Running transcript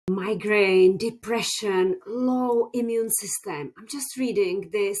migraine, depression, low immune system. I'm just reading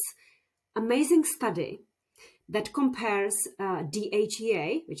this amazing study that compares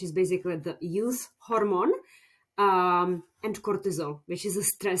DHEA, which is basically the youth hormone, and cortisol, which is a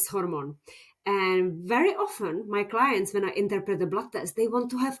stress hormone. And very often my clients, when I interpret the blood test, they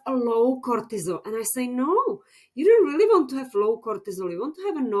want to have a low cortisol. And I say, no, you don't really want to have low cortisol. You want to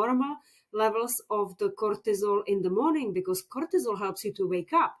have a normal levels of the cortisol in the morning, because cortisol helps you to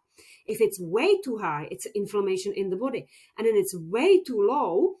wake up. If it's way too high, it's inflammation in the body. And then it's way too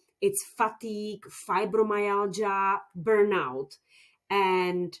low, it's fatigue, fibromyalgia, burnout.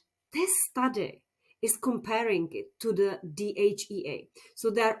 And this study is comparing it to the DHEA. So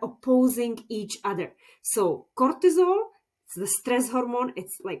they're opposing each other. So cortisol, it's the stress hormone,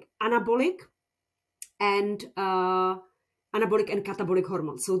 it's like anabolic and catabolic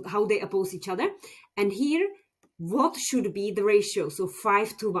hormones. So how they oppose each other. And here, what should be the ratio? So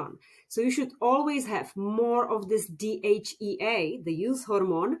 5:1. So you should always have more of this DHEA, the youth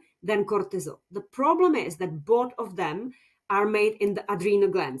hormone, than cortisol. The problem is that both of them are made in the adrenal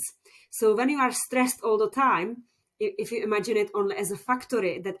glands. So when you are stressed all the time, if you imagine it only as a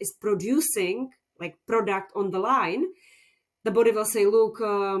factory that is producing like product on the line, the body will say, look,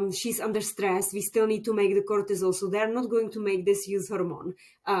 she's under stress, we still need to make the cortisol, so they're not going to make this youth hormone,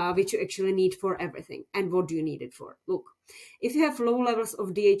 which you actually need for everything. And what do you need it for? Look, if you have low levels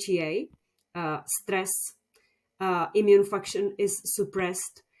of DHEA, stress, immune function is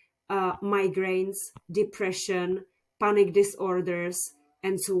suppressed, migraines, depression, panic disorders,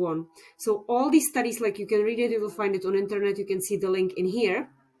 and so on. So all these studies, like you can read it, you will find it on internet, you can see the link in here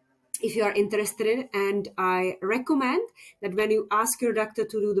if you are interested. And I recommend that when you ask your doctor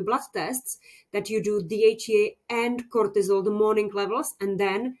to do the blood tests, that you do DHEA and cortisol, the morning levels, and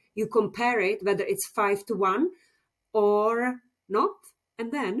then you compare it, whether it's 5:1 or not,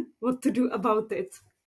 and then what to do about it.